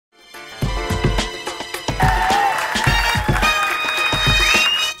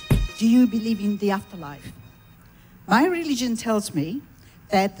you believe in the afterlife? My religion tells me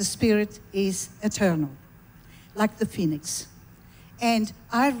that the spirit is eternal, like the phoenix. And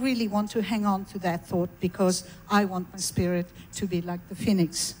I really want to hang on to that thought because I want my spirit to be like the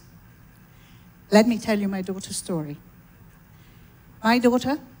phoenix. Let me tell you my daughter's story. My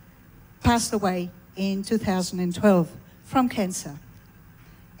daughter passed away in 2012 from cancer.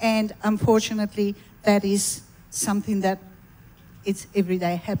 And unfortunately, that is something that it's every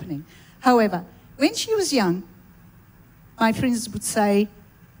day happening. However, when she was young, my friends would say,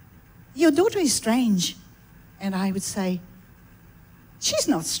 "Your daughter is strange." And I would say, "She's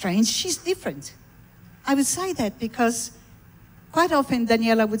not strange, she's different." I would say that because quite often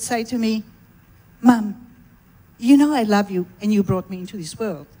Daniela would say to me, "Mum, you know I love you and you brought me into this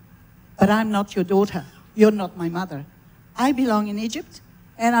world, but I'm not your daughter, you're not my mother. I belong in Egypt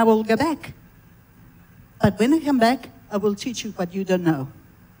and I will go back. But when I come back, I will teach you what you don't know."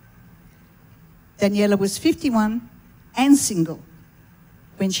 Daniela was 51 and single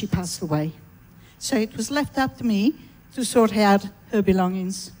when she passed away. So it was left up to me to sort out her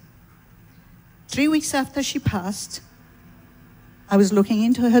belongings. 3 weeks after she passed, I was looking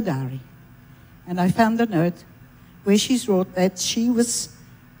into her diary and I found a note where she wrote that she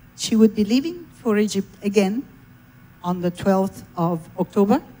would be leaving for Egypt again on the 12th of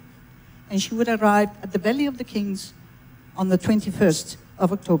October, and she would arrive at the Valley of the Kings on the 21st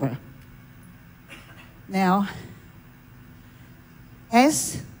of October. Now,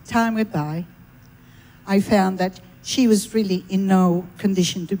 as time went by, I found that she was really in no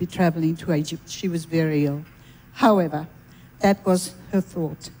condition to be traveling to Egypt. She was very ill. However, that was her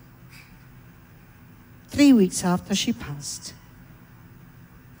thought. 3 weeks after she passed,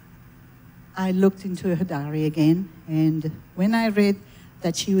 I looked into her diary again, and when I read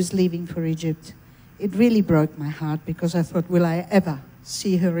that she was leaving for Egypt, it really broke my heart because I thought, will I ever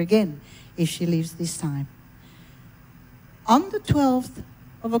see her again if she leaves this time? On the 12th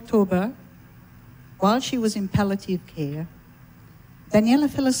of October, while she was in palliative care, Daniela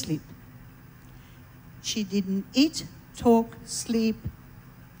fell asleep. She didn't eat, talk, sleep,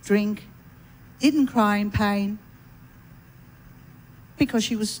 drink, didn't cry in pain, because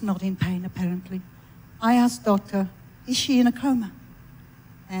she was not in pain, apparently. I asked doctor, "Is she in a coma?"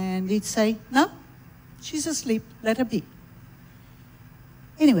 And he'd say, "No, she's asleep, let her be."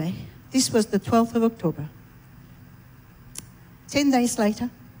 Anyway, this was the 12th of October. 10 days later,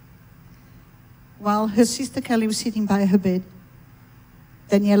 while her sister Kelly was sitting by her bed,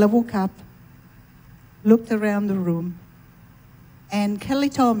 Daniela woke up, looked around the room, and Kelly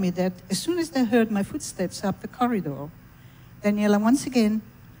told me that as soon as they heard my footsteps up the corridor, Daniela once again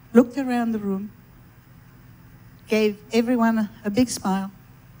looked around the room, gave everyone a big smile,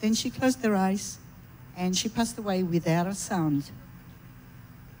 then she closed her eyes, and she passed away without a sound.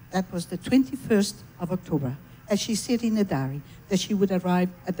 That was the 21st of October, as she said in the diary, that she would arrive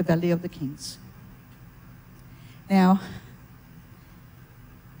at the Valley of the Kings. Now,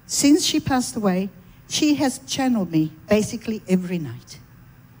 since she passed away, she has channeled me basically every night.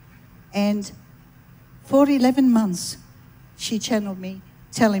 And for 11 months, she channeled me,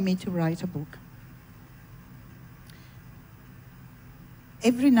 telling me to write a book.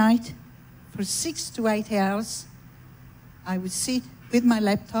 Every night, for 6 to 8 hours, I would sit with my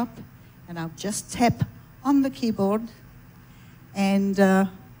laptop and I would just tap on the keyboard. And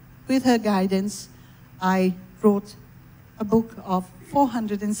with her guidance, I wrote a book of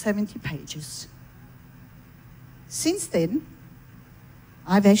 470 pages. Since then,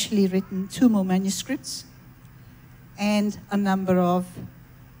 I've actually written 2 more manuscripts and a number of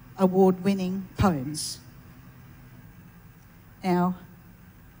award-winning poems. Now,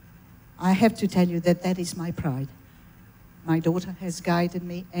 I have to tell you that that is my pride. My daughter has guided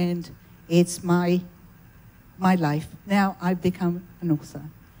me, and it's my life. Now I've become an author.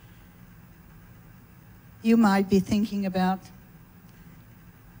 You might be thinking about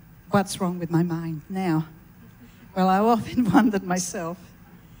what's wrong with my mind now. Well, I often wondered myself,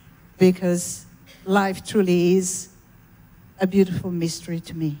 because life truly is a beautiful mystery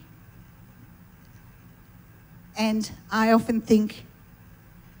to me. And I often think,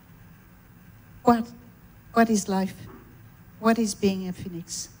 what is life? What is being a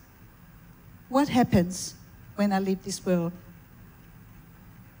phoenix? What happens when I leave this world?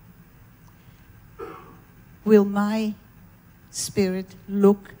 Will my spirit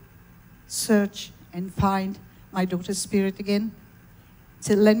look, search, and find my daughter's spirit again?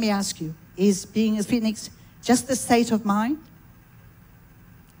 So let me ask you, is being a phoenix just a state of mind?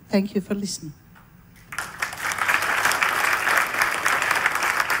 Thank you for listening.